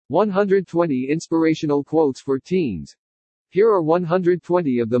120 inspirational quotes for teens. Here are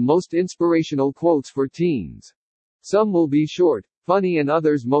 120 of the most inspirational quotes for teens. Some will be short, funny, and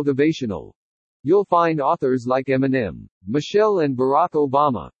others motivational. You'll find authors like Eminem, Michelle and Barack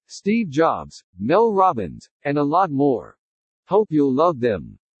Obama, Steve Jobs, Mel Robbins, and a lot more. Hope you'll love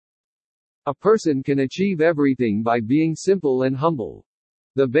them. A person can achieve everything by being simple and humble.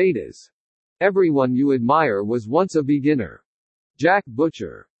 The Vedas. Everyone you admire was once a beginner. Jack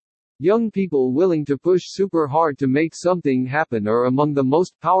Butcher. Young people willing to push super hard to make something happen are among the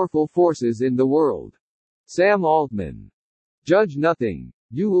most powerful forces in the world. Sam Altman. Judge nothing,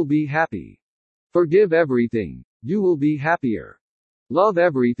 you will be happy. Forgive everything, you will be happier. Love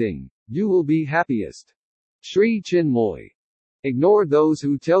everything, you will be happiest. Sri Chinmoy. Ignore those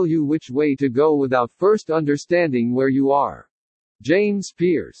who tell you which way to go without first understanding where you are. James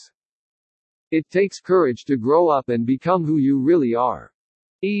Pierce. It takes courage to grow up and become who you really are.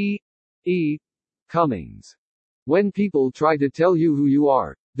 E. Cummings. When people try to tell you who you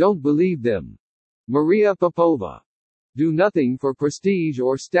are, don't believe them. Maria Popova. Do nothing for prestige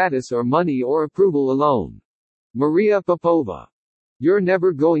or status or money or approval alone. Maria Popova. You're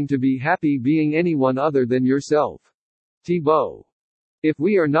never going to be happy being anyone other than yourself. Thibault. If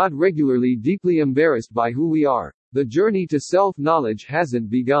we are not regularly deeply embarrassed by who we are, the journey to self-knowledge hasn't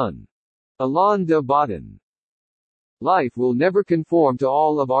begun. Alain de Botton. Life will never conform to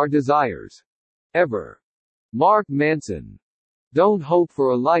all of our desires. Ever. Mark Manson. Don't hope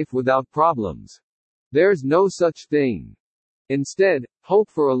for a life without problems. There's no such thing. Instead, hope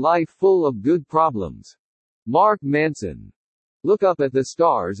for a life full of good problems. Mark Manson. Look up at the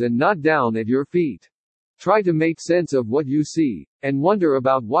stars and not down at your feet. Try to make sense of what you see, and wonder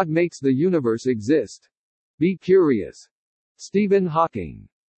about what makes the universe exist. Be curious. Stephen Hawking.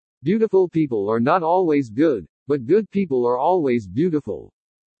 Beautiful people are not always good, but good people are always beautiful.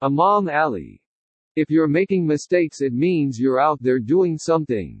 Imam Ali. If you're making mistakes, it means you're out there doing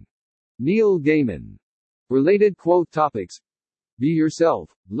something. Neil Gaiman. Related quote topics. Be yourself,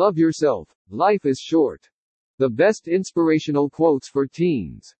 love yourself, life is short. The best inspirational quotes for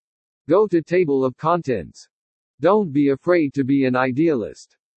teens. Go to table of contents. Don't be afraid to be an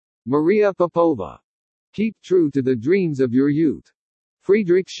idealist. Maria Popova. Keep true to the dreams of your youth.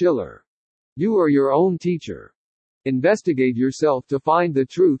 Friedrich Schiller. You are your own teacher. Investigate yourself to find the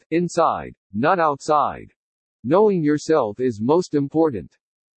truth, inside, not outside. Knowing yourself is most important.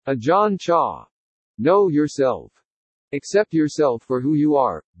 Ajahn Chah. Know yourself. Accept yourself for who you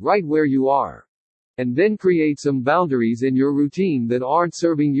are, right where you are. And then create some boundaries in your routine that aren't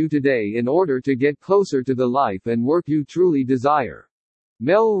serving you today in order to get closer to the life and work you truly desire.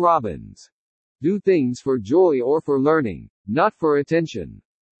 Mel Robbins. Do things for joy or for learning, not for attention.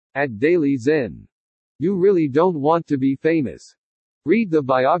 At Daily Zen. You really don't want to be famous. Read the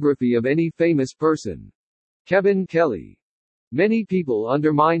biography of any famous person. Kevin Kelly. Many people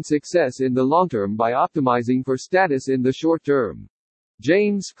undermine success in the long term by optimizing for status in the short term.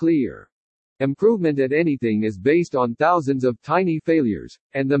 James Clear. Improvement at anything is based on thousands of tiny failures,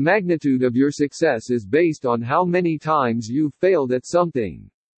 and the magnitude of your success is based on how many times you've failed at something.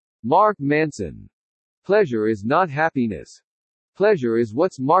 Mark Manson. Pleasure is not happiness. Pleasure is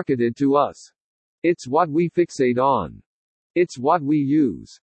what's marketed to us. It's what we fixate on. It's what we use.